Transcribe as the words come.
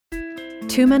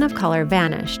Two men of color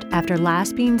vanished after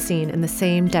last being seen in the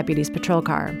same deputy's patrol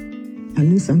car. I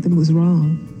knew something was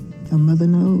wrong. Your mother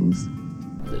knows.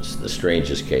 It's the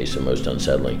strangest case, the most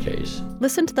unsettling case.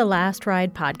 Listen to the Last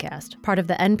Ride podcast, part of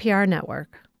the NPR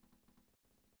network.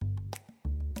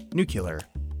 Nuclear.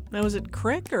 Now, is it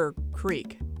crick or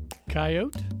creek?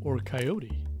 Coyote or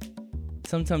coyote?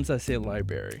 Sometimes I say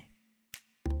library.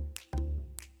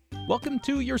 Welcome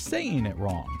to You're Saying It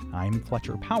Wrong. I'm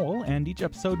Fletcher Powell, and each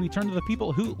episode we turn to the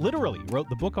people who literally wrote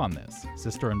the book on this,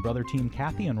 sister and brother team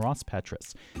Kathy and Ross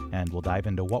Petrus. And we'll dive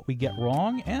into what we get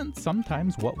wrong and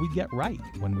sometimes what we get right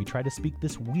when we try to speak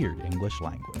this weird English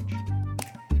language.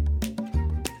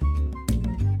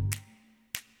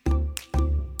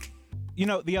 You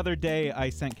know, the other day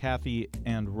I sent Kathy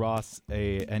and Ross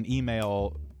an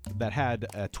email that had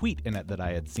a tweet in it that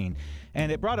I had seen,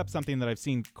 and it brought up something that I've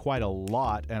seen quite a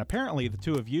lot, and apparently the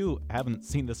two of you haven't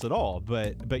seen this at all,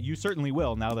 but you certainly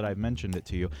will now that I've mentioned it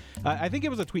to you. I think it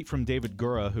was a tweet from David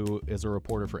Gura, who is a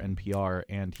reporter for NPR,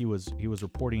 and he was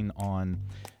reporting on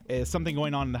something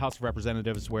going on in the House of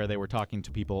Representatives where they were talking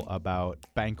to people about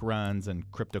bank runs and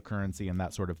cryptocurrency and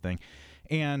that sort of thing.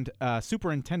 And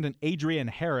Superintendent Adrian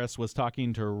Harris was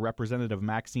talking to Representative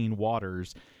Maxine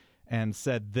Waters and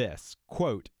said this,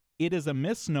 quote, "It is a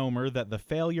misnomer that the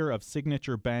failure of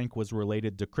Signature Bank was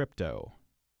related to crypto."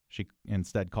 She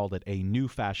instead called it a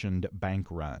new-fashioned bank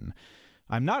run.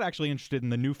 I'm not actually interested in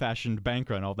the new-fashioned bank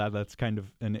run, although that's kind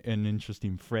of an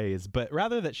interesting phrase, but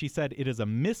rather that she said it is a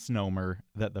misnomer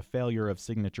that the failure of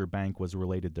Signature Bank was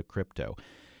related to crypto.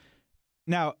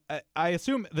 Now, I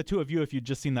assume the two of you, if you'd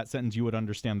just seen that sentence, you would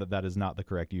understand that that is not the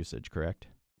correct usage, correct?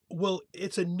 Well,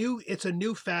 it's a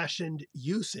new-fashioned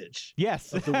usage.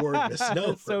 Yes. Of the word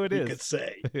misnomer. So it is. You could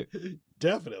say.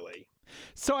 Definitely.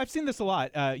 So I've seen this a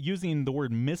lot, using the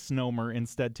word misnomer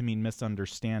instead to mean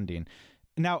misunderstanding.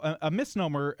 Now, a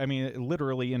misnomer, I mean,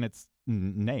 literally in its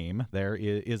name there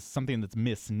is something that's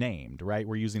misnamed, right?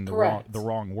 We're using the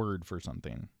wrong word for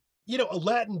something. You know, a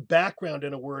Latin background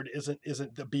in a word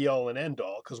isn't the be-all and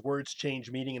end-all, because words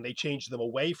change meaning and they change them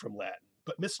away from Latin.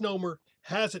 But misnomer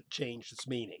hasn't changed its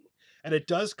meaning. And it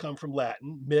does come from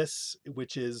Latin, mis,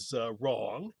 which is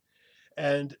wrong,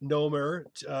 and nomer,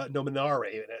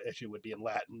 nominare, actually would be in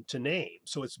Latin, to name.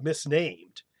 So it's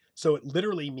misnamed. So it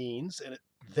literally means, and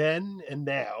then and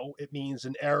now, it means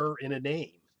an error in a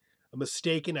name, a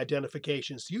mistaken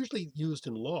identification. It's usually used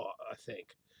in law, I think,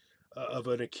 of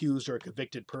an accused or a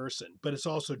convicted person, but it's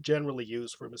also generally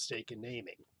used for mistaken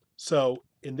naming. So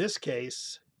in this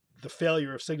case, the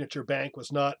failure of Signature Bank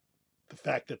was not the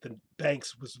fact that the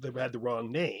banks they had the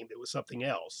wrong name. It was something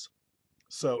else.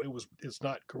 So it's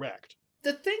not correct.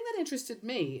 The thing that interested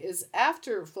me is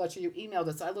after, Fletcher, you emailed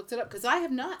us, I looked it up because I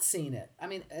have not seen it. I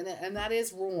mean, and that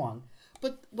is wrong.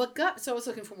 But so I was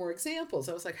looking for more examples.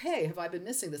 I was like, hey, have I been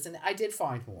missing this? And I did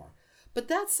find more. But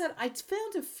that said, I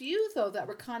found a few, though, that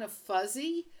were kind of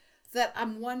fuzzy, that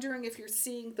I'm wondering if you're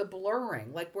seeing the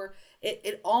blurring, like where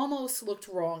it almost looked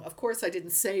wrong. Of course, I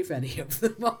didn't save any of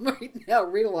them. I'm right now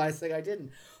realizing I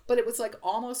didn't. But it was like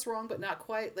almost wrong, but not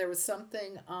quite. There was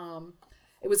something,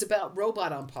 it was about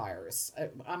robot umpires.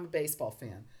 I'm a baseball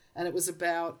fan. And it was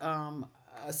about,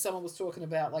 someone was talking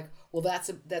about like, well,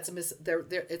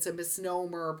 it's a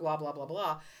misnomer, blah, blah, blah,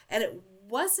 blah. And it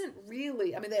wasn't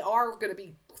really, I mean, they are going to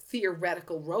be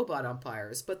theoretical robot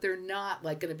umpires, but they're not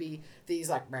like going to be these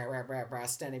like rah, rah, rah, rah,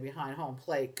 standing behind home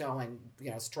plate going,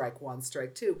 strike one,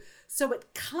 strike two. So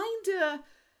it kind of,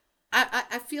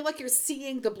 I feel like you're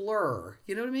seeing the blur.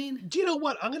 You know what I mean? Do you know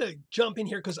what? I'm going to jump in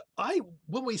here because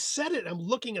when we said it, I'm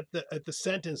looking at the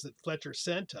sentence that Fletcher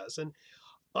sent us, and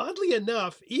oddly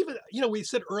enough, even, we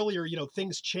said earlier,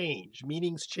 things change,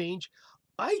 meanings change.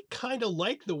 I kind of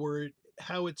like the word,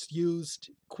 how it's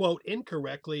used, quote,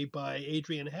 incorrectly by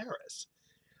Adrian Harris.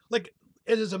 Like,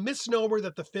 it is a misnomer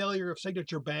that the failure of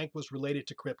Signature Bank was related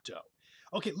to crypto.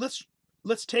 Okay,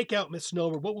 let's take out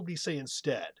misnomer. What would we say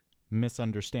instead?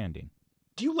 Misunderstanding.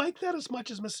 Do you like that as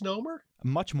much as misnomer?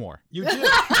 Much more. You do?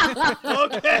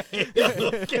 Okay.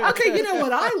 Okay, you know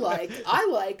what I like? I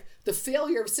like the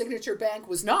failure of Signature Bank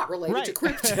was not related to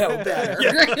crypto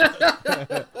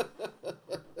better.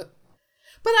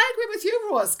 But I agree with you,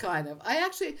 Ross, kind of. I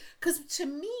actually, because to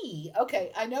me,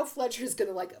 okay, I know Fletcher's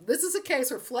going to this is a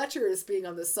case where Fletcher is being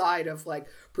on the side of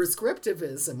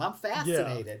prescriptivism. I'm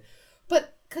fascinated. Yeah.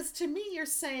 But because to me,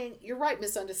 you're right,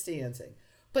 misunderstanding.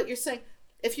 But you're saying,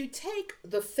 if you take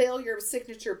the failure of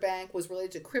Signature Bank was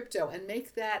related to crypto and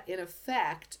make that, in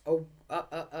effect, a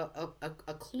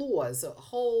clause, a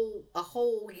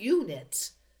whole unit,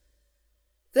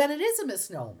 then it is a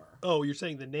misnomer. Oh, you're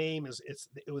saying the name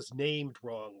it was named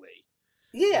wrongly.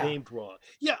 Yeah. named wrong.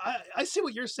 Yeah, I see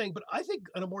what you're saying, but I think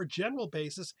on a more general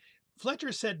basis,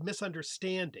 Fletcher said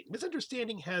misunderstanding.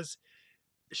 Misunderstanding has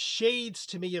shades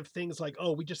to me of things like,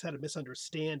 oh, we just had a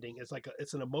misunderstanding.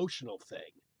 It's an emotional thing.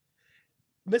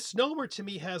 Misnomer to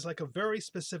me has like a very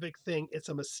specific thing. It's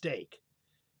a mistake.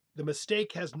 The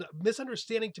mistake has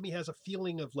misunderstanding to me has a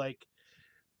feeling of like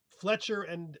Fletcher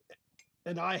and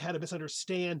I had a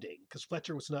misunderstanding because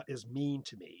Fletcher was not as mean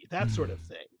to me. That sort of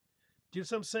thing. Do you know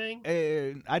what I'm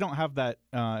saying? I don't have that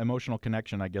emotional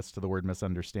connection, I guess, to the word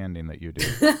misunderstanding that you do.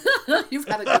 You've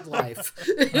had a good life.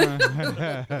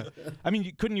 I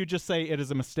mean, couldn't you just say it is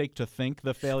a mistake to think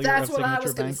the failure That's of what I Signature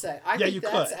was going Bank? to say. I Yeah, think you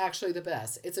that's could. actually the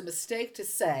best. It's a mistake to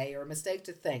say or a mistake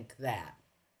to think that.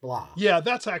 Blah. Yeah,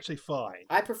 that's actually fine.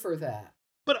 I prefer that.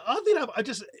 But oddly enough,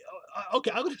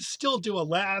 okay, I'm going to still do a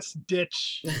last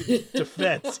ditch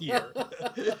defense here.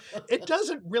 It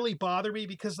doesn't really bother me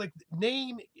because like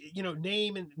name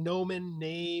and nomen,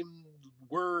 name,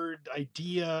 word,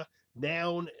 idea,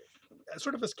 noun,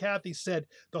 sort of as Kathy said,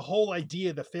 the whole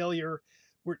idea, the failure,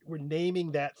 we're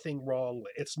naming that thing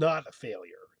wrongly. It's not a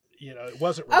failure. It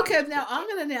wasn't. Really Okay, now I'm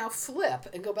going to now flip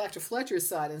and go back to Fletcher's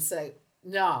side and say,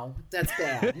 no, that's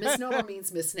bad. Misnomer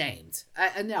means misnamed.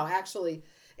 No, actually,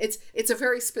 it's a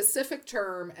very specific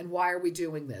term, and why are we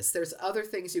doing this? There's other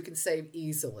things you can say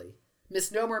easily.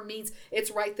 Misnomer means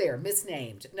it's right there,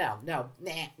 misnamed. No, nah,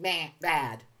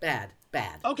 bad.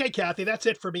 Okay, Kathy, that's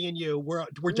it for me and you. We're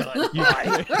done.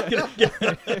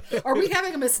 Are we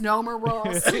having a misnomer,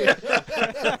 Ross?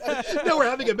 No, we're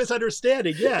having a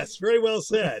misunderstanding. Yes, very well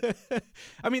said.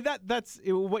 I mean, that's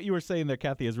what you were saying there,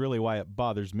 Kathy, is really why it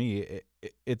bothers me.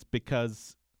 It's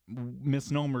because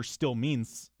misnomer still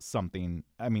means something.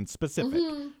 I mean, specific,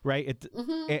 right?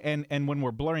 And when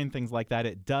we're blurring things like that,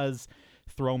 it does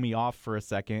throw me off for a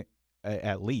second,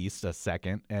 at least a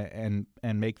second, and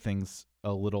make things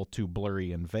a little too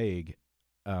blurry and vague,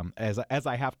 as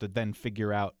I have to then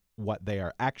figure out what they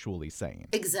are actually saying.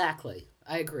 Exactly.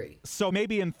 I agree. So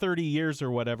maybe in 30 years or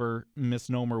whatever,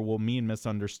 misnomer will mean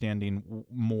misunderstanding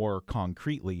more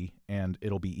concretely, and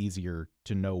it'll be easier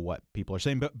to know what people are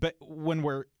saying. But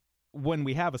when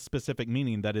we have a specific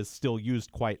meaning that is still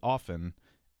used quite often,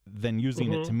 then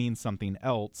using it to mean something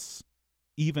else,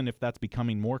 even if that's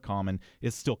becoming more common,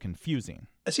 is still confusing.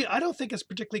 See, I don't think it's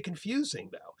particularly confusing,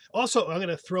 though. Also, I'm going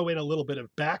to throw in a little bit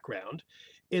of background.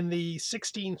 In the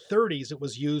 1630s, it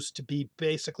was used to be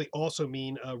basically also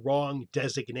mean a wrong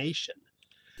designation.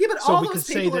 Yeah, but So all we those could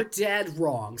say people are that- dead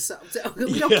wrong, so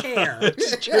we don't care.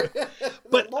 It's true.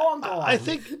 But long gone. I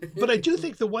do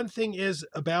think the one thing is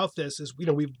about this is,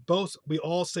 we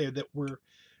all say that we're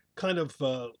kind of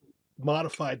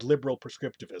modified liberal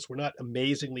prescriptivists. We're not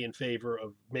amazingly in favor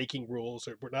of making rules,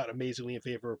 or we're not amazingly in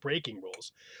favor of breaking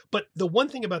rules. But the one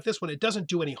thing about this one, it doesn't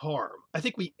do any harm. I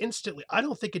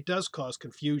don't think it does cause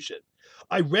confusion.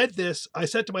 I read this, I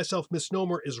said to myself,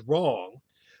 misnomer is wrong,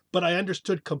 but I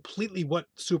understood completely what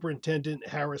Superintendent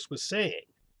Harris was saying.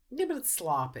 Yeah, but it's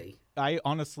sloppy. I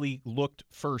honestly looked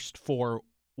first for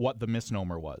what the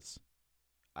misnomer was.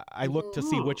 I looked to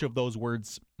see which of those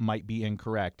words might be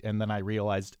incorrect, and then I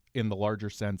realized in the larger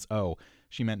sense,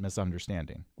 she meant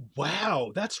misunderstanding.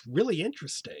 Wow, that's really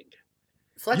interesting.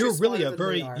 Fletcher's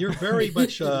You're very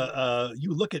much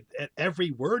you look at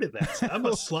every word in that. I'm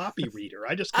a sloppy reader.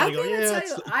 I just kind of go, yeah.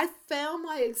 I found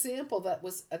my example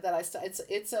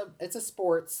it's a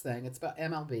sports thing. It's about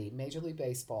MLB, Major League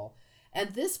Baseball,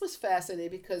 and this was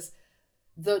fascinating because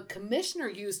the commissioner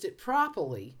used it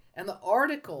properly, and the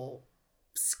article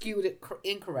skewed it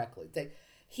incorrectly.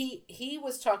 He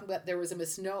was talking about there was a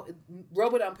misnomer.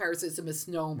 Robot umpires is a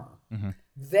misnomer. Mm-hmm.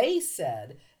 They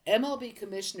said MLB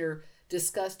commissioner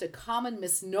discussed a common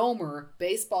misnomer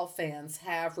baseball fans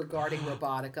have regarding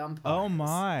robotic umpires. Oh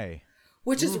my!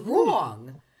 Which is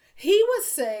wrong. He was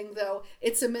saying, though,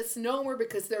 it's a misnomer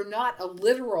because they're not a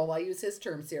literal, I use his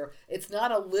terms here, it's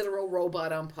not a literal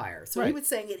robot umpire. So he was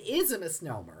saying it is a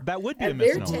misnomer. That would be and a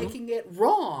misnomer. They're taking it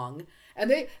wrong.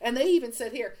 And they even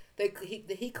said here,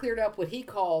 he cleared up what he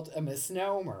called a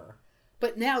misnomer.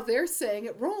 But now they're saying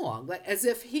it wrong, like as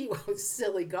if he was a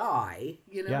silly guy.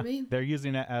 You know what I mean? They're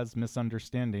using it as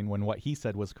misunderstanding when what he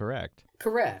said was correct.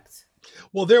 Correct.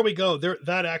 Well, there we go.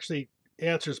 That actually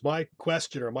answers my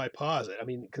question or my posit. I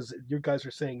mean, because you guys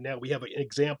are saying now we have an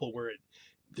example where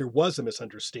there was a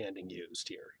misunderstanding used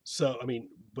here. So, I mean,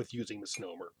 with using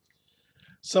misnomer.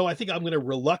 So I think I'm going to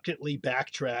reluctantly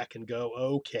backtrack and go,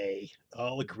 okay,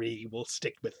 I'll agree. We'll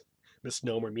stick with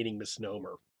misnomer, meaning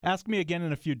misnomer. Ask me again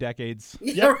in a few decades.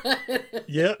 Yeah, right.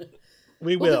 Yeah,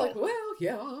 we We'll will. be like, well,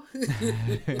 yeah.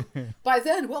 By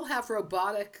then, we'll have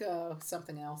robotic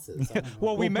something else's. I don't know.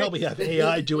 Well, We'll probably have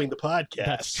AI doing the podcast.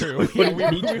 That's true. When we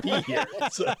need to be here.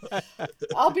 So.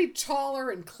 I'll be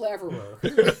taller and cleverer.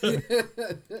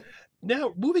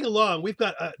 Now, moving along, we've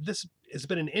got this has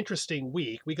been an interesting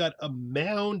week. We got a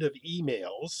mound of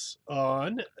emails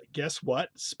on, guess what?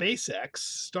 SpaceX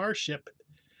Starship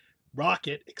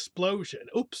rocket explosion.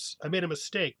 Oops, I made a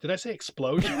mistake. Did I say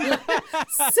explosion?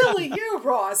 Silly you,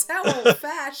 Ross. How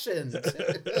old-fashioned.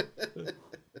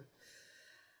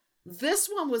 This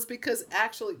one was because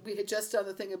actually we had just done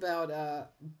the thing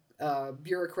about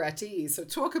bureaucratie. So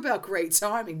talk about great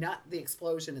timing, not the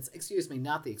explosion.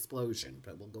 Not the explosion,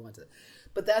 but we'll go into it.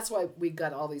 But that's why we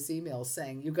got all these emails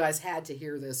saying, you guys had to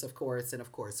hear this, of course, and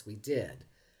of course we did.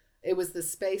 It was the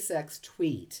SpaceX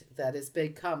tweet that has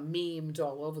become memed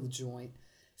all over the joint,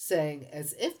 saying,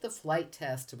 as if the flight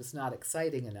test was not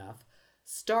exciting enough,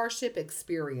 Starship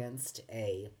experienced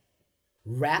a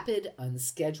rapid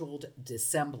unscheduled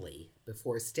disassembly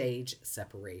before stage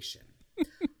separation.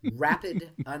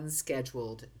 Rapid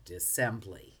unscheduled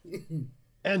disassembly.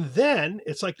 And then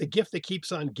it's like the gift that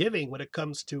keeps on giving when it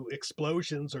comes to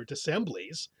explosions or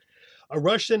disassemblies. A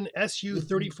Russian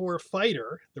Su-34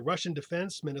 fighter, the Russian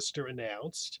defense minister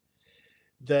announced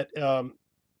that,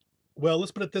 well,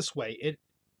 let's put it this way. It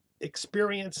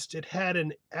had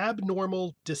an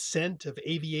abnormal descent of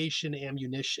aviation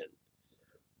ammunition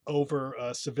over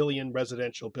civilian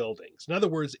residential buildings. In other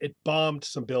words, it bombed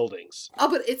some buildings. Oh,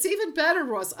 but it's even better,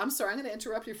 Ross. I'm sorry, I'm going to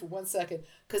interrupt you for 1 second,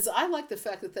 because I like the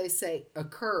fact that they say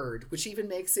occurred, which even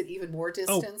makes it even more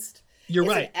distanced. You're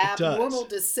right. An abnormal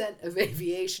descent of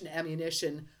aviation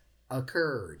ammunition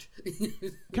occurred.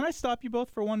 Can I stop you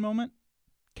both for one moment?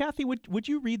 Kathy, would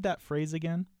you read that phrase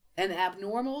again? An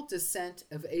abnormal descent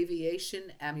of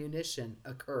aviation ammunition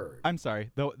occurred. I'm sorry.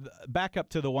 Though, back up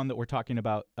to the one that we're talking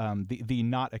about, the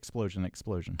not explosion.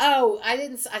 Oh,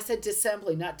 I said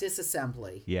disassembly, not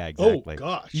disassembly. Yeah, exactly. Oh,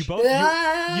 gosh. You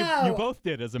both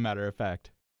did, as a matter of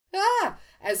fact.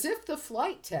 As if the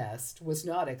flight test was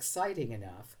not exciting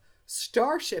enough,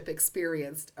 Starship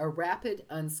experienced a rapid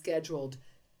unscheduled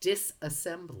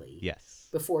disassembly. Yes.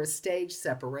 Before stage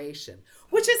separation,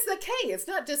 which is the case. It's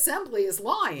not disassembly is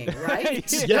lying, right?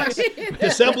 Yes.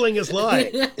 Disassembling is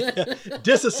lying.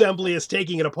 Disassembly is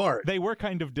taking it apart. They were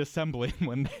kind of disassembling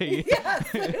when they...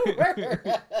 Yes, they were.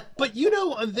 But,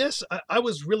 on this, I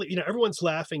was really, everyone's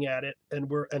laughing at it, and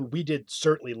we did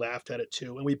certainly laughed at it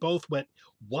too. And we both went,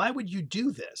 why would you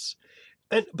do this?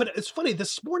 But it's funny,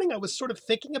 this morning I was sort of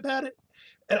thinking about it,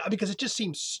 because it just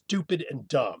seems stupid and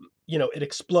dumb. It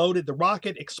exploded, the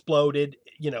rocket exploded,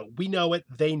 we know it,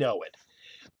 they know it.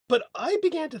 But I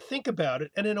began to think about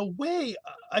it, and in a way,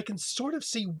 I can sort of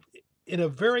see, in a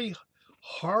very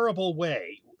horrible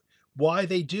way, why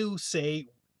they do say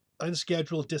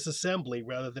unscheduled disassembly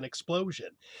rather than explosion.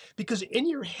 Because in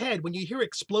your head, when you hear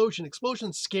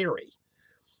explosion's scary.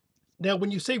 Now,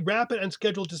 when you say rapid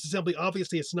unscheduled disassembly,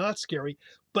 obviously it's not scary,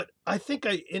 but I think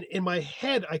in my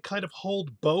head, I kind of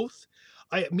hold both.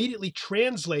 I immediately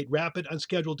translate rapid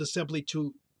unscheduled disassembly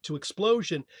to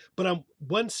explosion, but I'm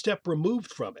one step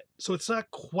removed from it. So it's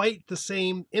not quite the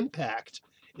same impact.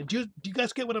 Do you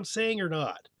guys get what I'm saying or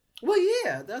not? Well,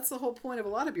 yeah, that's the whole point of a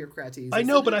lot of bureaucraties. I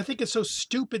know, but I think it's so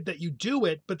stupid that you do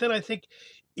it. But then I think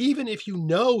even if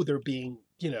they're being,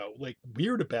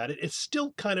 weird about it, it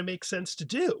still kind of makes sense to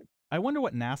do. I wonder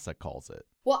what NASA calls it.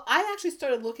 Well, I actually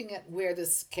started looking at where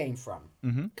this came from,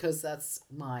 because that's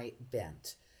my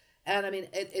bent. And I mean,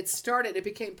 it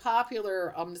became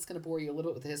popular. I'm just going to bore you a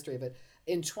little bit with the history of it.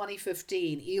 In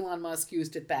 2015, Elon Musk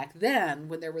used it back then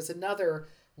when there was another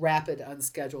rapid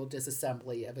unscheduled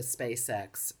disassembly of a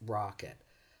SpaceX rocket.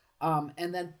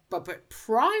 And then, but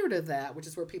prior to that, which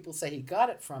is where people say he got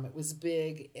it from, it was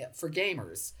big for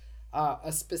gamers.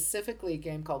 Specifically a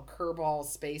game called Kerbal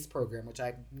Space Program, which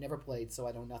I've never played, so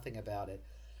I know nothing about it.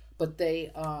 But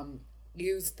they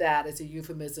used that as a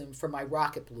euphemism for my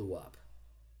rocket blew up.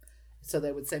 So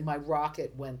they would say my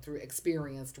rocket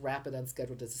experienced rapid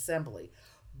unscheduled disassembly.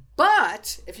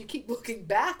 But if you keep looking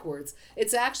backwards,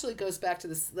 it actually goes back to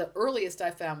the earliest I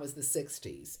found was the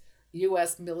 60s.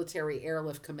 U.S. Military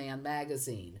Airlift Command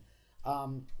magazine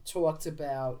talked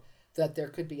about that there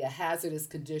could be a hazardous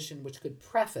condition which could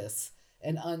preface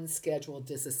an unscheduled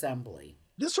disassembly.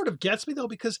 This sort of gets me, though,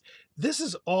 because this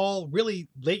is all really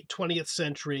late 20th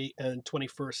century and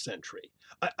 21st century.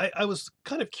 I was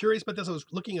kind of curious about this. I was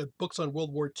looking at books on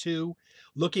World War II,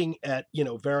 looking at,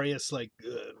 various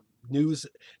news.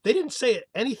 They didn't say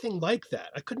anything like that.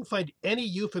 I couldn't find any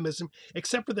euphemism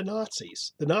except for the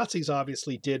Nazis. The Nazis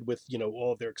obviously did with,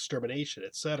 all of their extermination,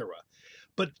 etc.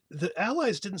 but the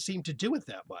Allies didn't seem to do it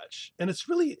that much. And it's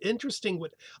really interesting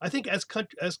what I think as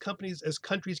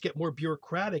countries get more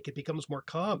bureaucratic, it becomes more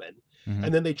common. Mhm.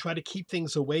 And then they try to keep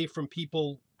things away from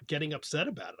people getting upset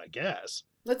about it, I guess.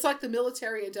 It's like the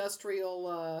military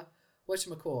industrial,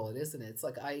 whatchamacallit, isn't it? It's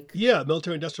like Yeah,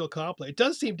 military industrial complex. It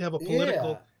does seem to have a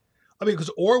political. Yeah. I mean,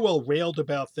 because Orwell railed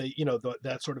about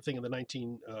that sort of thing in the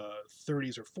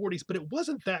 1930s or 40s, but it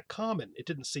wasn't that common. It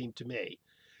didn't seem to me,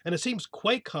 and it seems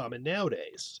quite common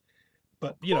nowadays.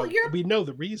 But we know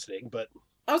the reasoning. But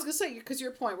I was gonna say, because your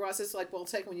point, Ross, is like, well,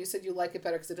 take when you said you like it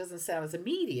better because it doesn't sound as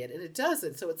immediate, and it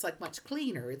doesn't. So it's like much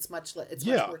cleaner. It's much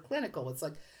more clinical. It's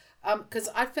like, because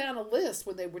I found a list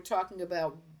when they were talking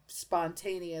about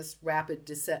spontaneous rapid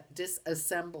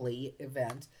disassembly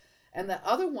event. And the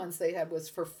other ones they had was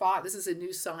for fire. This is a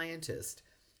New Scientist.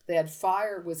 They had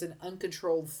fire was an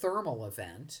uncontrolled thermal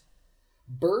event.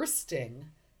 Bursting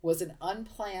was an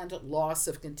unplanned loss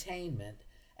of containment.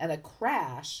 And a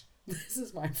crash, this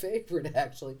is my favorite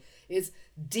actually, is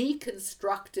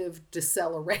deconstructive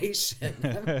deceleration.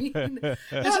 I mean,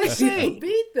 how do you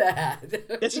beat that?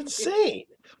 It's insane.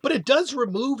 But it does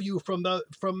remove you from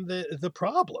the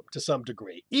problem to some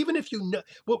degree. Even if you know,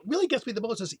 what really gets me the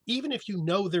most is even if you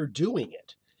know they're doing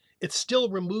it, it still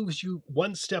removes you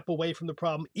one step away from the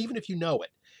problem, even if you know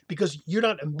it. Because you're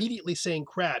not immediately saying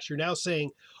crash. You're now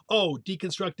saying, oh,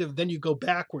 deconstructive, then you go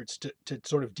backwards to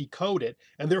sort of decode it.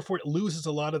 And therefore it loses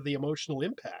a lot of the emotional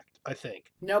impact, I think.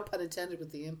 No pun intended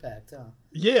with the impact, huh?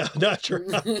 Yeah, not sure.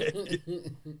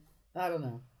 I don't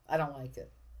know. I don't like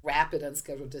it. Rapid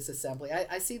unscheduled disassembly.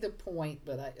 I see the point,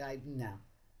 but I no.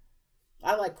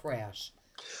 I like crash.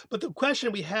 But the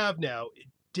question we have now,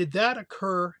 did that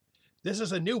occur? This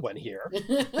is a new one here.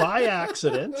 By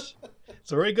accident.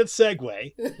 It's a very good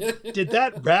segue. Did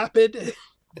that rapid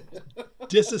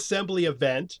disassembly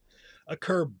event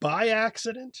occur by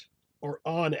accident or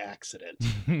on accident?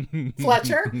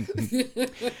 Fletcher?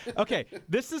 Okay,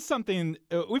 this is something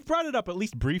we've brought it up at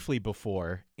least briefly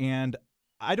before, and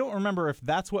I don't remember if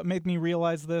that's what made me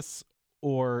realize this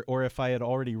or if I had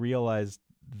already realized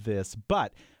this,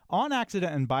 but on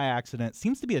accident and by accident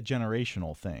seems to be a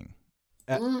generational thing.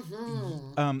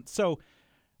 So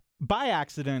by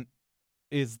accident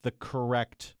is the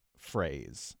correct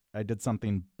phrase. I did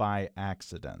something by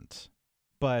accident.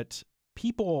 But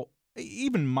people,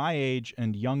 even my age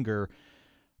and younger,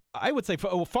 I would say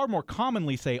far more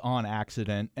commonly say on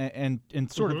accident and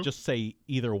sort of just say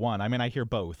either one. I mean, I hear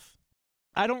both.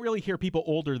 I don't really hear people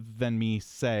older than me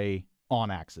say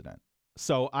on accident.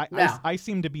 So I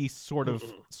seem to be sort of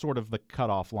the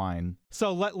cutoff line.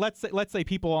 So let's say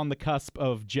people on the cusp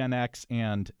of Gen X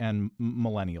and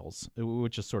millennials,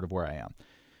 which is sort of where I am.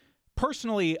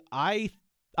 Personally, I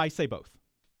say both,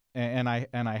 and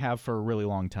I have for a really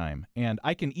long time, and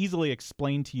I can easily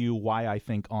explain to you why I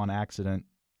think on accident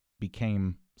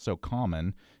became so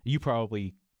common. You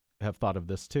probably have thought of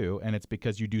this too, and it's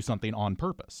because you do something on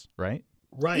purpose, right?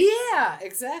 Right. Yeah,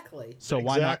 exactly. So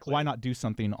why not do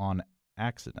something on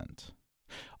accident?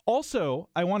 Also,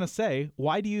 I want to say,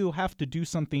 why do you have to do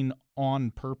something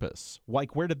on purpose?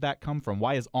 Like, where did that come from?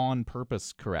 Why is on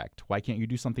purpose correct? Why can't you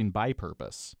do something by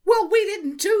purpose? Well, we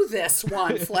didn't do this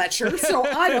one, Fletcher, so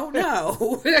I don't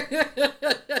know.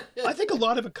 I think a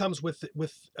lot of it comes with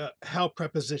how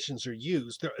prepositions are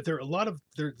used. There are a lot of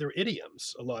they're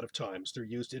idioms. A lot of times they're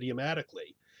used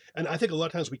idiomatically, and I think a lot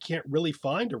of times we can't really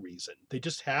find a reason. They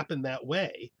just happen that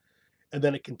way, and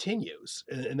then it continues,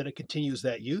 and then it continues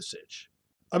that usage.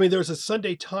 I mean, there's a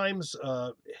Sunday Times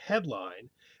headline: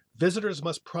 "Visitors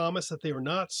must promise that they are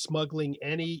not smuggling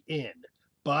any in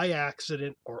by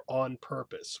accident or on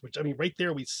purpose." Which, I mean, right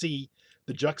there we see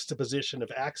the juxtaposition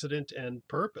of accident and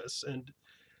purpose, and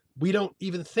we don't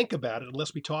even think about it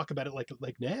unless we talk about it like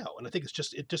now. And I think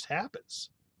it just happens.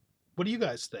 What do you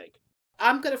guys think?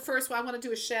 I want to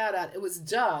do a shout out. It was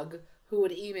Doug who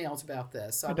had emailed about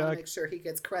this. So I want to make sure he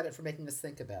gets credit for making us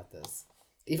think about this.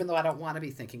 Even though I don't want to be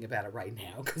thinking about it right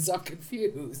now because I'm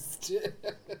confused.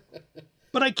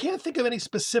 But I can't think of any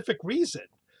specific reason.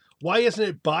 Why isn't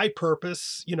it by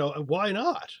purpose? Why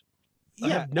not? Yeah, I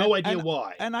have no idea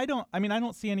why. And I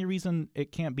don't see any reason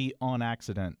it can't be on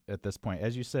accident at this point.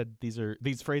 As you said,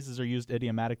 these phrases are used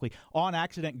idiomatically. On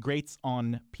accident grates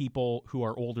on people who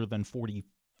are older than 45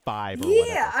 or whatever,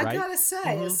 right? I gotta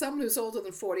say, as someone who's older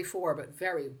than 44,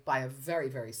 but by a very,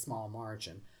 very small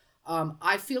margin,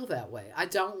 I feel that way. I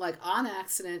don't like on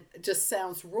accident. It just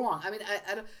sounds wrong. I mean,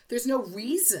 I don't, there's no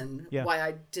reason why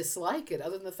I dislike it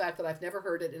other than the fact that I've never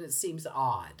heard it and it seems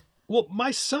odd. Well,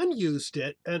 my son used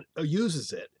it and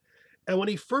uses it, And when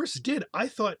he first did, I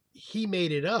thought he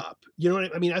made it up. You know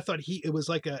what I mean? I thought it was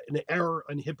like an error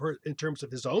in terms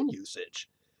of his own usage.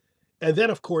 And then,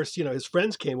 of course, his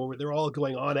friends came over. They're all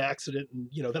going on accident. And,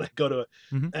 then I go to,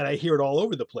 and I hear it all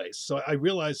over the place. So I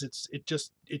realize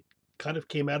it kind of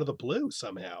came out of the blue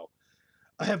somehow.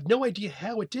 I have no idea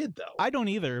how it did, though. I don't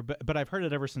either, but I've heard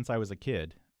it ever since I was a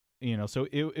kid. So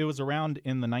it was around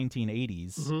in the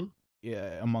 1980s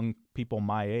among people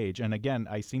my age. And again,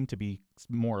 I seem to be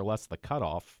more or less the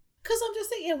cutoff. Because I'm just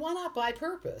thinking, why not by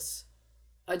purpose?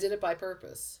 I did it by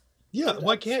purpose. Yeah,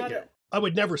 why can't you? I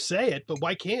would never say it, but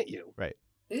why can't you? Right.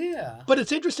 Yeah. But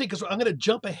it's interesting because I'm going to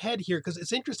jump ahead here because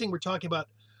it's interesting we're talking about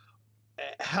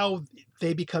how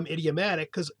they become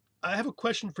idiomatic, because I have a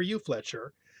question for you,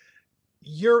 Fletcher.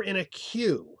 You're in a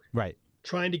queue. Right.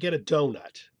 Trying to get a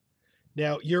donut.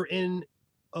 Now, you're in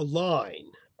a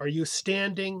line. Are you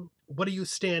standing? What are you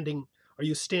standing? Are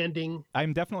you standing?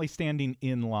 I'm definitely standing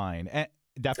in line.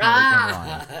 Definitely in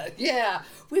line. Yeah,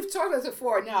 we've talked about this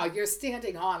before. Now you're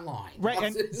standing online, right?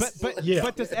 And,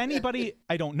 but does anybody?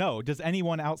 I don't know. Does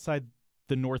anyone outside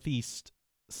the Northeast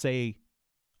say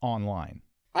online?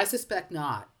 I suspect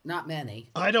not. Not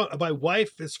many. I don't. My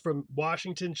wife is from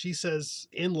Washington. She says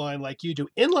inline like you do.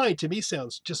 Inline to me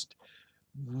sounds just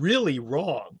really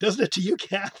wrong, doesn't it to you,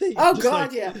 Kathy? Oh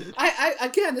God, yeah. I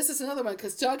again, this is another one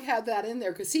because Doug had that in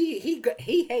there because he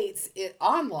hates it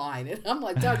online, and I'm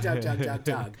like, Doug,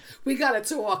 we gotta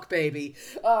talk, baby.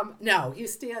 No, he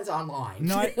stands online.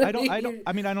 No, I don't.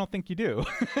 I mean, I don't think you do.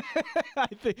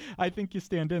 I think you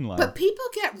stand in line. But people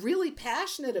get really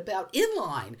passionate about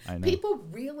inline. I know. People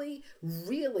really,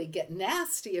 really get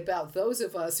nasty about those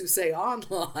of us who say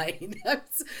online.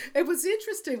 It was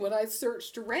interesting when I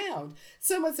searched around.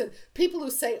 Someone said people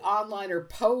who say online are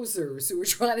posers who are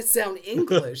trying to sound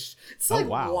English. It's like,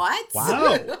 wow. What?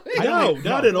 Wow. No,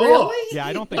 not at all. Really? Yeah,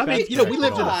 I don't think. I mean, we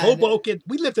lived in Hoboken.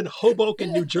 We lived in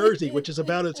Hoboken, New Jersey, which is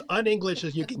about as un-English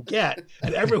as you can get,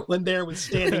 and everyone there was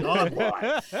standing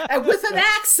online and with an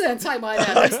accent. I might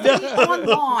add,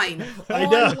 online. I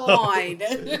know. Online.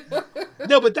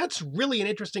 No, but that's really an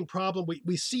interesting problem.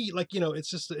 We see, like, you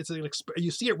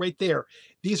see it right there.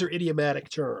 These are idiomatic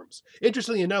terms.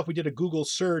 Interestingly enough, we did a Google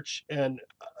search, and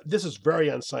this is very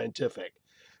unscientific,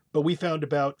 but we found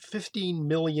about 15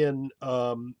 million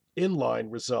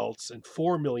inline results and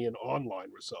 4 million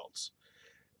online results.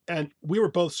 And we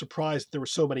were both surprised there were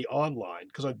so many online,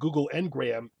 because on Google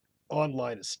Ngram,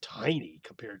 online is tiny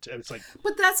compared to, it's like.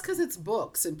 But that's because it's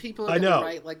books and people are going to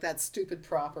write like that stupid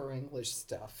proper English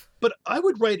stuff. But I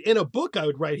would write in a book,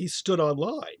 he stood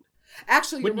online.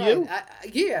 Actually, you're Wouldn't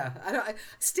right.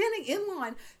 Standing in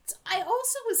line. I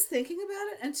also was thinking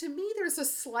about it, and to me, there's a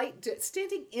slight.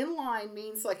 Standing in line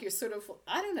means like you're sort of.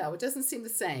 I don't know. It doesn't seem the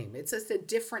same. It's just a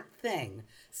different thing.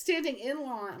 Standing in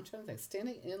line. I'm trying to think.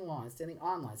 Standing in line. Standing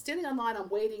online. Standing online. I'm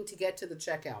waiting to get to the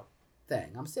checkout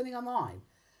thing. I'm standing online.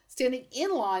 Standing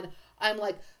in line, I'm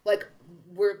like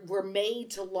we're made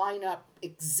to line up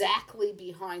exactly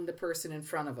behind the person in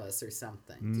front of us or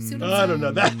something. Do you see what I'm saying? I don't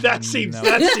know. That seems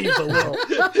a little.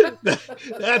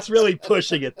 That's really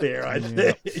pushing it there, I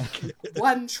think.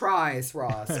 One tries,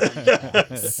 Ross.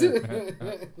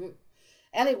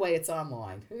 Anyway, it's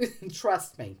online.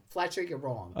 Trust me, Fletcher, you're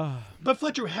wrong. But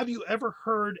Fletcher, have you ever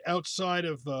heard outside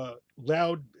of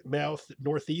loudmouth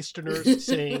Northeasterners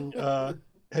saying?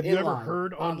 Have you ever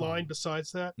heard online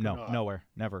besides that? No, nowhere,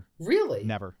 never. Really?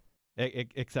 Never,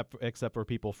 except for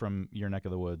people from your neck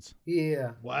of the woods.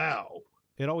 Yeah. Wow.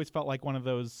 It always felt like one of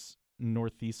those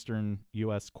northeastern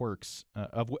U.S. quirks,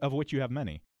 of which you have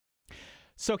many.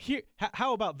 So here,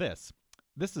 how about this?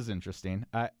 This is interesting.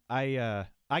 I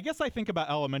guess I think about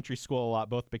elementary school a lot,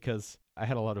 both because I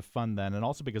had a lot of fun then, and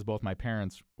also because both my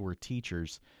parents were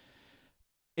teachers.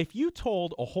 If you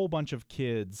told a whole bunch of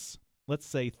kids, let's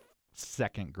say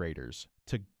second graders,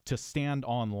 to stand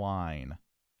online,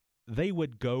 they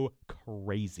would go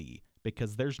crazy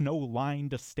because there's no line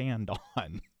to stand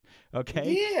on.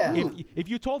 Okay? Yeah. If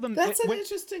you told them that's an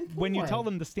interesting point. When you tell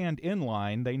them to stand in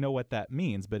line, they know what that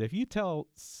means. But if you tell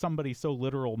somebody so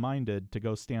literal minded to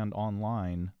go stand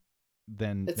online,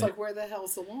 then it's like, where the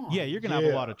hell's the line? Yeah, you're gonna have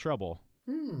a lot of trouble.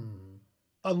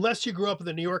 Unless you grew up in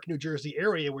the New York, New Jersey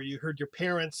area where you heard your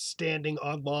parents standing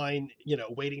online,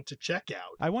 waiting to check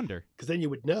out. I wonder. Because then you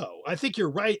would know. I think you're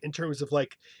right in terms of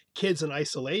like kids in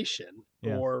isolation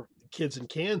or kids in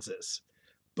Kansas.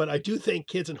 But I do think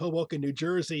kids in Hoboken, New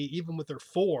Jersey, even with their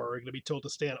 4, are going to be told to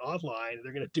stand online. And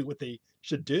they're going to do what they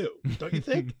should do. Don't you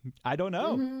think? I don't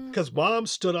know. Because Mom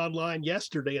stood online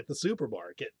yesterday at the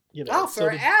supermarket.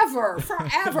 Forever.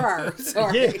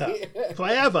 Sorry. Yeah,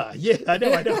 forever. Yeah, I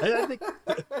know. I think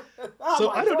So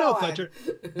my I don't know, God. Fletcher.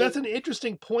 That's an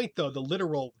interesting point, though. The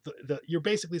literal, you're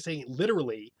basically saying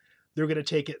literally, they're going to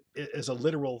take it as a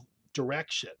literal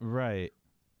direction. Right.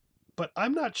 But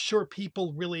I'm not sure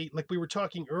people really, like we were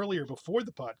talking earlier before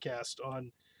the podcast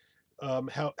on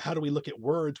how do we look at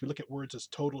words? We look at words as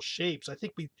total shapes. I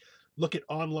think we look at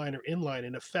online or inline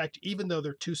in effect, even though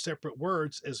they're two separate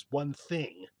words, as one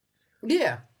thing.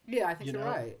 Yeah, I think You you're know?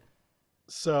 right.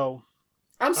 So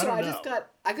I'm I sorry, don't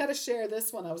I got to share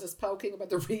this one. I was just poking about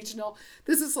the regional.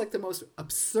 This is like the most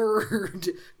absurd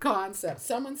concept.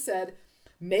 Someone said,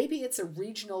 maybe it's a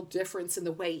regional difference in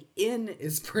the way in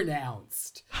is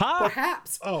pronounced.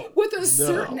 Perhaps with a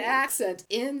certain accent,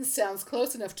 in sounds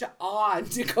close enough to on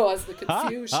to cause the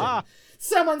confusion.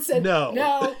 Someone said,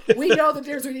 no, we know the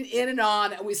difference between in and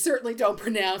on, and we certainly don't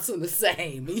pronounce them the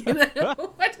same. You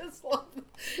know, I just love it.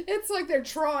 It's like they're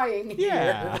trying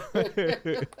here.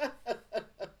 Yeah.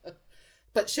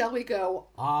 But shall we go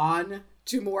on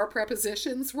to more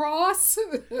prepositions, Ross?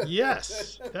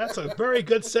 yes, that's a very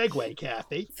good segue,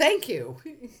 Kathy. Thank you.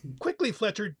 Quickly,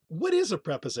 Fletcher, what is a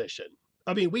preposition?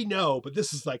 I mean, we know, but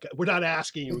this is like, we're not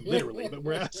asking you literally, but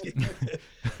we're asking.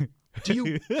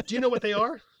 Do you know what they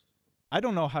are? I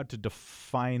don't know how to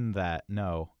define that.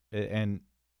 No. And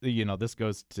you know, this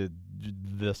goes to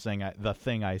the thing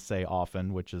I say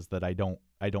often, which is that I don't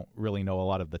really know a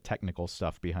lot of the technical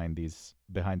stuff behind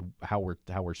how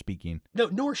we're speaking. No,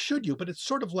 nor should you, but it's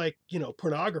sort of like, you know,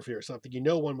 pornography or something. You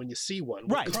know one when you see one.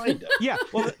 Well, right. Kind of. Yeah.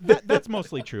 Well, that's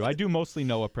mostly true. I do mostly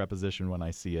know a preposition when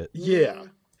I see it. Yeah.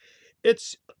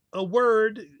 It's a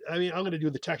word, I mean, I'm going to do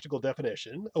the technical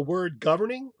definition. A word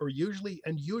governing or usually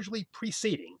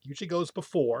preceding. Usually goes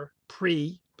before,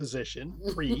 preposition,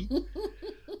 pre.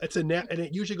 And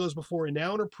it usually goes before a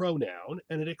noun or pronoun,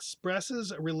 and it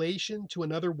expresses a relation to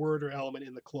another word or element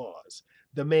in the clause.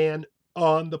 The man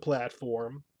on the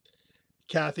platform,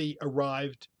 Kathy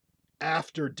arrived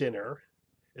after dinner,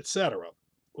 etc.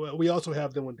 Well, we also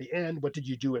have them at the end. What did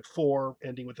you do it for?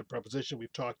 Ending with a preposition.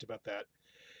 We've talked about that.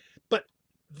 But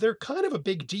they're kind of a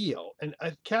big deal. And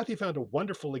Kathy found a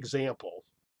wonderful example.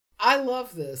 I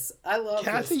love this.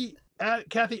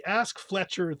 Kathy, ask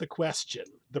Fletcher the question,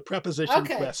 the preposition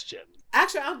question.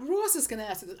 Actually, Ross is going to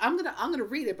ask it. I'm going to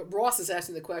read it, but Ross is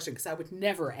asking the question because I would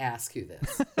never ask you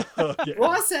this. Okay.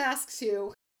 Ross asks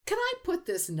you, "Can I put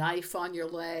this knife on your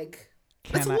leg?"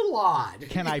 It's a little odd.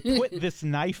 Can I put this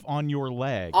knife on your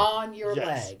leg? On your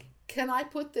leg. Can I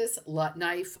put this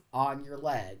knife on your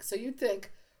leg? So you'd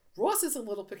think Ross is a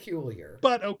little peculiar.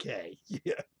 But okay.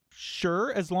 Yeah.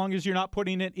 Sure, as long as you're not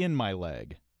putting it in my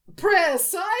leg.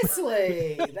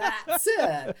 Precisely. That's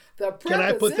it. The preposition Can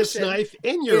I put this knife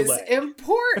in your leg?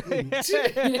 Important.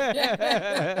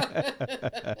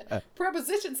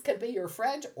 Prepositions can be your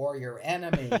friend or your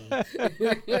enemy.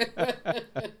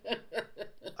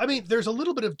 I mean, there's a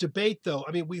little bit of debate, though.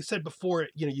 I mean, we said before,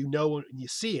 you know when you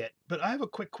see it. But I have a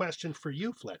quick question for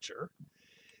you, Fletcher,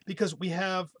 because we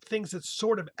have things that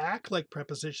sort of act like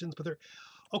prepositions, but they're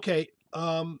okay.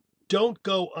 Don't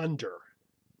go under.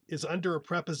 Is under a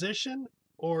preposition,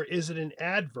 or is it an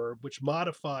adverb which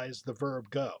modifies the verb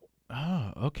go?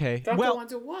 Oh, okay. Don't go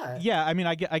under what? Yeah, I mean,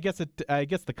 I guess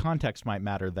the context might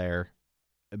matter there,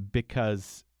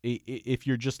 because if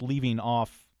you're just leaving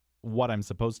off what I'm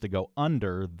supposed to go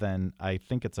under, then I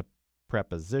think it's a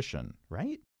preposition,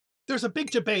 right? There's a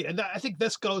big debate, and I think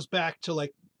this goes back to,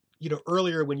 like,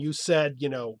 earlier when you said, you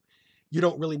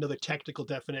don't really know the technical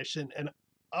definition, and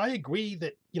I agree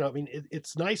that, I mean,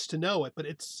 it's nice to know it, but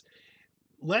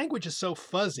language is so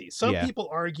fuzzy. Some people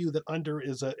argue that under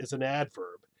is an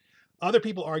adverb. Other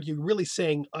people argue really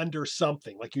saying under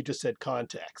something, like you just said,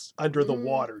 context, under the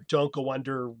water, don't go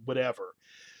under whatever.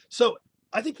 So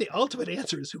I think the ultimate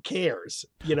answer is who cares?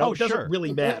 It doesn't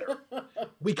really matter.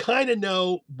 We kind of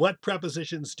know what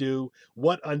prepositions do,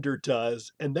 what under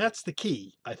does, and that's the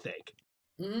key, I think.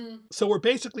 So we're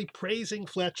basically praising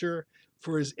Fletcher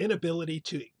for his inability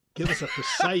to give us a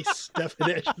precise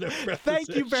definition of preposition. Thank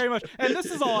you very much. And this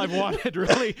is all I've wanted,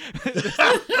 really.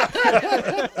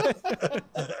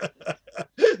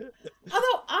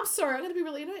 Although, I'm sorry, I'm going to be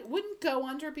really annoyed. Wouldn't go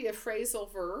under be a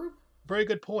phrasal verb? Very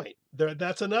good point.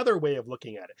 That's another way of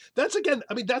looking at it. That's again,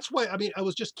 I mean, that's why, I mean, I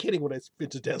was just kidding when I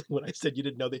said you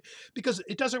didn't know because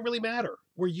it doesn't really matter.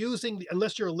 We're using,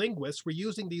 unless you're a linguist, we're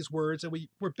using these words and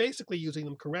we're basically using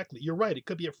them correctly. You're right. It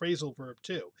could be a phrasal verb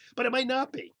too, but it might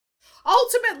not be.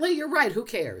 Ultimately, you're right. Who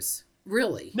cares?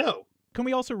 Really? No. Can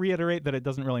we also reiterate that it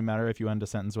doesn't really matter if you end a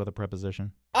sentence with a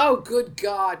preposition? Oh, good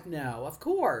God, no. Of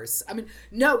course. I mean,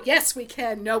 no, yes, we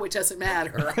can. No, it doesn't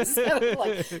matter. I said,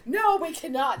 like, no, we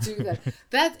cannot do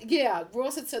that. Yeah,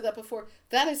 Ross had said that before.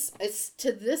 That is, it's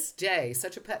to this day,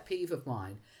 such a pet peeve of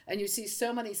mine. And you see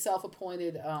so many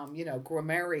self-appointed,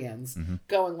 grammarians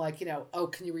going like, oh,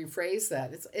 can you rephrase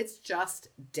that? It's just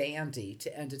dandy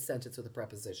to end a sentence with a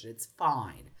preposition. It's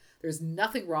fine. There's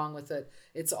nothing wrong with it.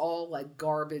 It's all like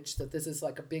garbage, that this is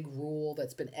like a big rule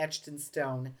that's been etched in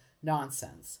stone.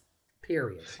 Nonsense.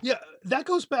 Period. Yeah, that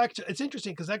goes back to, it's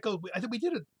interesting because I think we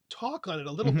did a talk on it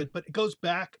a little bit, but it goes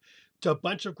back to a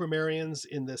bunch of grammarians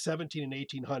in the 17 and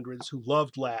 1800s who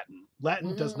loved Latin.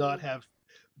 Latin does not have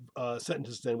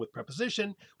sentences end with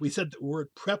preposition. We said the word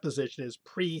preposition is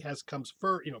comes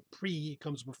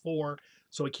before,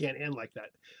 so it can't end like that.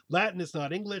 Latin is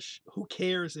not English. Who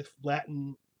cares if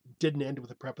Latin didn't end with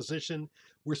a preposition?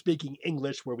 We're speaking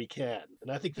English where we can.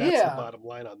 And I think that's the bottom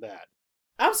line on that.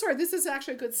 I'm sorry, this is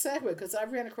actually a good segue because I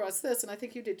ran across this, and I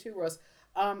think you did too, Ross.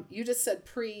 You just said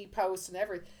pre, post, and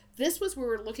everything. This was where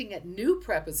we're looking at new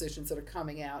prepositions that are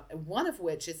coming out, and one of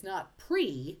which is not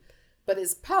pre, but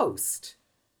is post.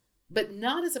 But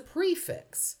not as a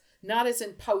prefix, not as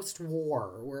in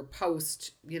post-war or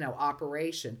post,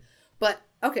 operation. But,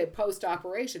 okay,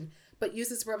 post-operation, but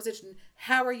uses the preposition,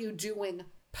 how are you doing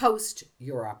post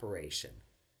your operation?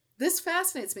 This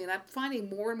fascinates me, and I'm finding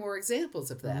more and more examples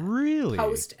of that. Really?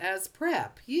 Post as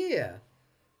prep. Yeah.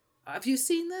 Have you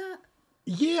seen that?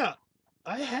 Yeah,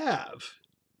 I have.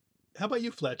 How about you,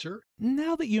 Fletcher?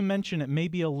 Now that you mention it,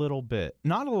 maybe a little bit.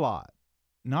 Not a lot,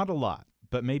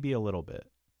 but maybe a little bit.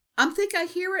 I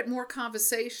hear it more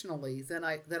conversationally than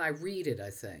I read it, I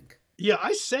think. Yeah,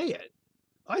 I say it.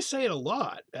 I say it a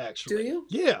lot, actually. Do you?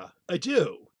 Yeah, I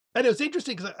do. And it was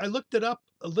interesting because I looked it up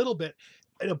a little bit,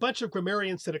 and a bunch of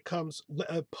grammarians said it comes,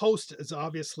 post is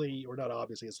obviously, or not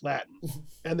obviously, it's Latin.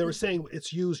 And they were saying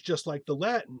it's used just like the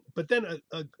Latin. But then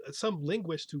some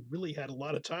linguist who really had a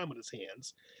lot of time on his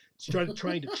hands started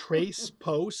trying to trace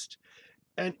post.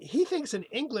 And he thinks in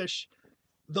English,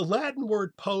 the Latin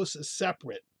word post is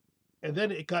separate. And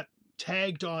then it got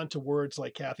tagged on to words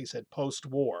like Kathy said,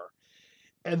 post-war.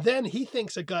 And then he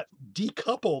thinks it got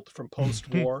decoupled from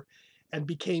post-war and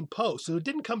became post. So it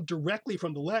didn't come directly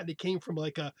from the Latin. It came from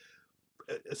like a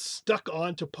stuck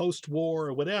onto post-war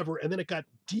or whatever. And then it got,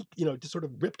 just sort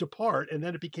of ripped apart. And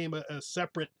then it became a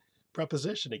separate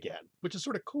preposition again, which is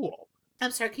sort of cool. I'm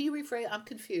sorry, can you rephrase? I'm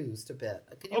confused a bit.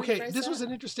 Can you rephrase this was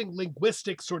an interesting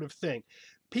linguistic sort of thing.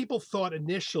 People thought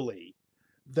initially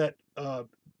that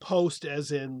post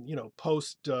as in,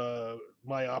 post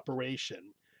my operation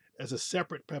as a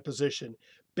separate preposition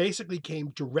basically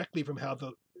came directly from how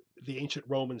the ancient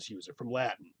Romans use it, from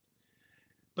Latin.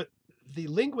 But the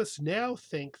linguists now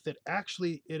think that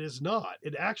actually it is not.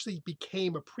 It actually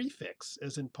became a prefix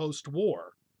as in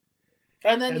post-war.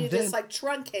 And then you just like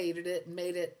truncated it and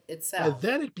made it itself. And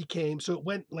then it became, so it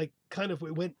went like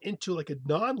it went into like a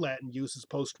non-Latin use as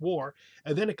post-war,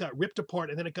 and then it got ripped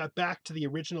apart, and then it got back to the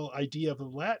original idea of the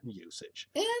Latin usage.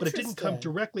 But it didn't come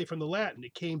directly from the Latin.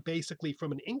 It came basically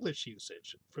from an English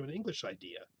usage, from an English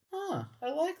idea. Huh, I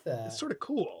like that. It's sort of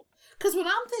cool. Because what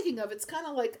I'm thinking of, it's kind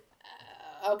of like,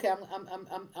 okay,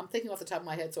 I'm thinking off the top of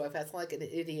my head, so I've had like an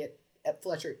idiot at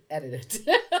Fletcher edit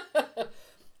it.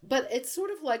 But it's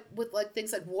sort of like with like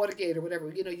things like Watergate or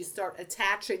whatever, you start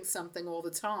attaching something all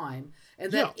the time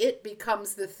and then it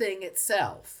becomes the thing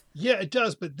itself. Yeah, it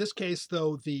does. But in this case,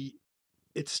 though,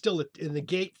 it's still in the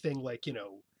gate thing, like,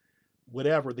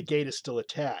 whatever, the gate is still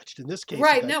attached. In this case,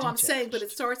 right. No, I'm saying, but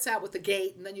it starts out with the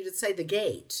gate and then you just say the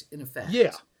gate in effect.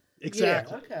 Yeah,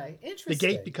 exactly. Yeah, okay. Interesting. The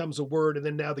gate becomes a word, and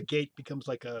then now the gate becomes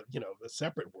like a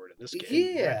separate word in this case. Yeah.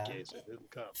 In that case, it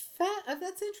didn't come.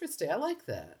 That's interesting. I like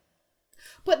that.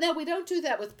 But now we don't do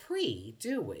that with pre,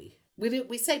 do we?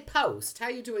 We say post. How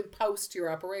you doing post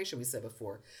your operation, we said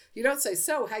before. You don't say,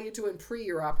 so how you doing pre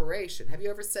your operation? Have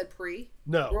you ever said pre?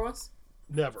 No. Ross?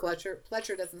 Never.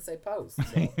 Fletcher doesn't say post.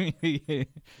 So.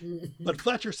 But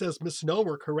Fletcher says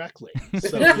misnomer correctly.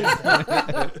 So,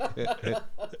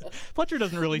 Fletcher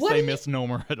doesn't really say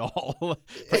misnomer at all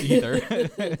either.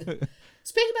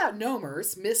 Speaking about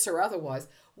nomers, miss or otherwise,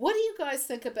 what do you guys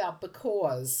think about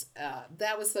because?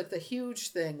 That was like the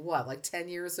huge thing, like 10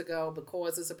 years ago?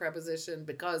 Because is a preposition,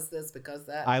 because this, because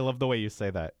that. I love the way you say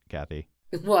that, Kathy.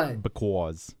 What?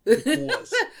 Because.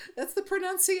 That's the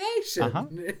pronunciation.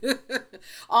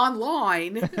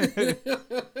 Online.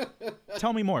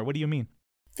 Tell me more. What do you mean?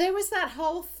 There was that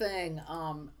whole thing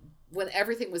when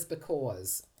everything was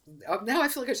because. Now I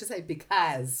feel like I should say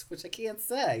because, which I can't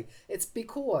say. It's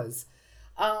because.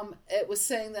 It was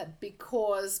saying that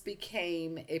because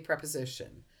became a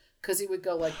preposition. Because he would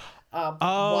go like, why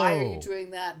are you doing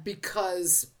that?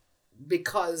 Because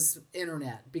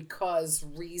internet, because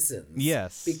reasons.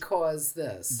 Yes. Because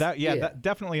this. That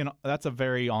definitely, that's a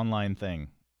very online thing.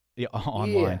 Yeah,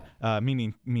 online.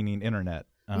 Meaning internet.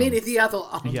 Meaning the other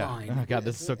online. Yeah. Oh, God,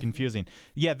 this is so confusing.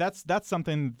 Yeah, that's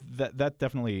something that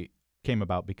definitely came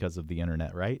about because of the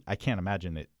internet, right? I can't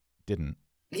imagine it didn't.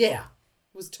 Yeah.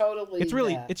 It was totally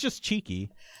it's just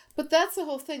cheeky. But that's the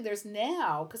whole thing. There's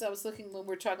now, because I was looking when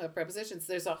we're talking about prepositions,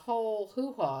 there's a whole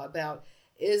hoo-ha about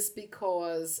is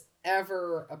because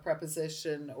ever a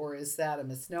preposition or is that a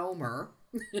misnomer?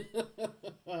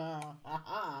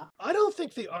 I don't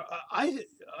think the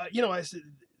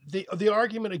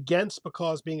argument against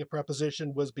because being a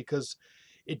preposition was because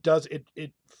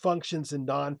it functions in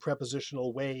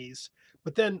non-prepositional ways.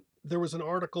 But then there was an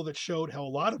article that showed how a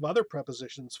lot of other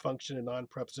prepositions function in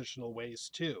non-prepositional ways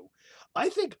too. I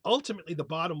think ultimately the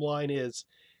bottom line is,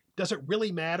 does it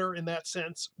really matter in that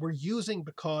sense? We're using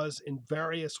because in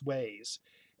various ways,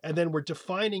 and then we're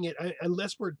defining it.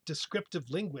 Unless we're descriptive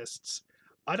linguists,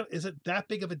 is it that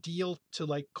big of a deal to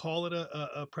like call it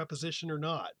a preposition or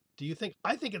not? Do you think?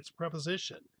 I think it's a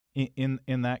preposition. In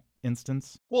that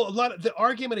instance? Well, the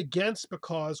argument against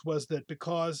because was that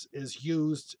because is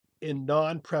used in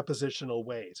non-prepositional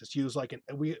ways. It's used like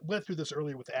we went through this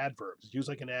earlier with adverbs. It's used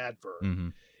like an adverb. Mm-hmm.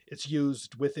 It's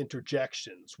used with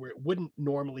interjections where it wouldn't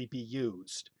normally be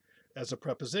used as a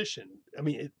preposition. I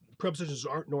mean, prepositions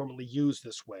aren't normally used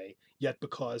this way, yet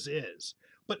because is.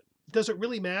 But does it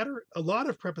really matter? A lot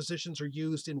of prepositions are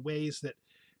used in ways that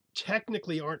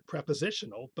technically aren't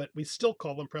prepositional, but we still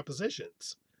call them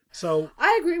prepositions. So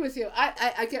I agree with you.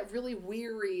 I get really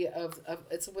weary of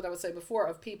it's what I was saying before,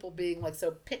 of people being like,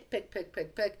 so pick.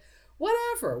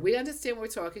 Whatever. We understand what we're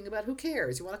talking about. Who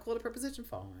cares? You want to call it a preposition?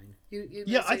 Fine.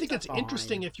 I think it's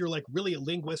interesting if you're like really a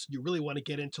linguist and you really want to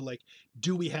get into like,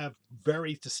 do we have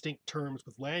very distinct terms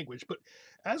with language? But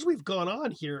as we've gone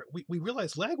on here, we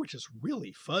realize language is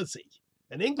really fuzzy.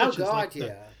 And English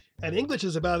and English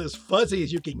is about as fuzzy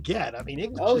as you can get. I mean,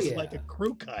 English is like a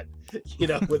crew cut,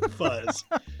 with fuzz.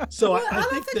 So well, I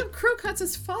don't think of crew cuts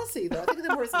as fuzzy, though. I think of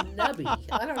them more as nubby.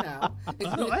 I don't know.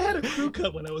 No, I had a crew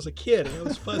cut when I was a kid, and it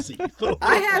was fuzzy.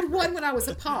 I had one when I was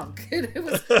a punk, and it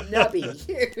was nubby.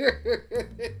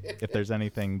 If there's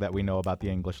anything that we know about the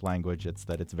English language, it's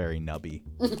that it's very nubby.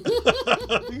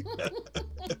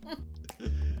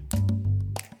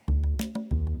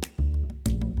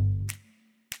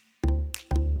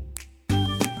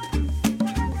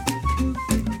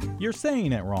 You're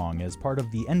Saying It Wrong is part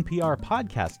of the NPR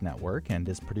podcast network and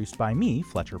is produced by me,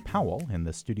 Fletcher Powell, in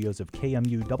the studios of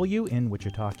KMUW in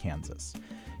Wichita, Kansas.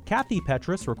 Kathy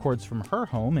Petrus records from her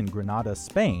home in Granada,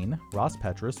 Spain. Ross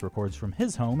Petrus records from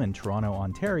his home in Toronto,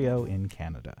 Ontario, in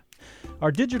Canada.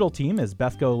 Our digital team is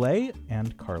Beth Golay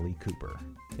and Carly Cooper.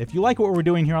 If you like what we're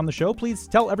doing here on the show, please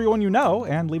tell everyone you know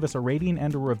and leave us a rating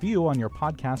and a review on your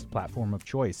podcast platform of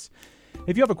choice.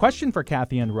 If you have a question for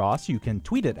Kathy and Ross, you can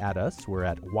tweet it at us. We're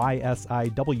at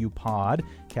YSIWPod.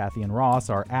 Kathy and Ross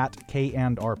are at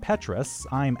K&R Petrus.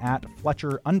 I'm at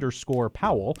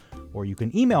Fletcher_Powell. Or you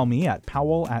can email me at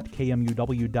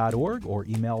powell@kmuw.org or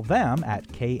email them at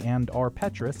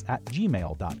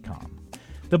kandrpetrus@gmail.com.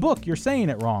 The book, You're Saying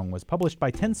It Wrong, was published by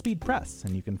 10 Speed Press,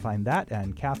 and you can find that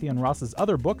and Kathy and Ross's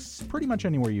other books pretty much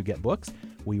anywhere you get books.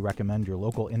 We recommend your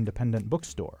local independent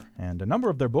bookstore. And a number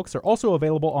of their books are also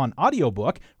available on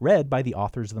audiobook, read by the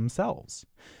authors themselves.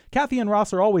 Kathy and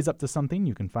Ross are always up to something.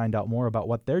 You can find out more about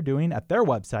what they're doing at their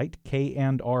website,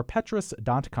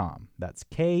 kandrpetrus.com. That's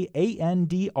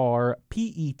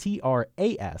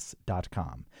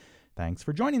KANDRPETRAS.com. Thanks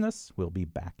for joining us. We'll be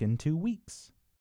back in 2 weeks.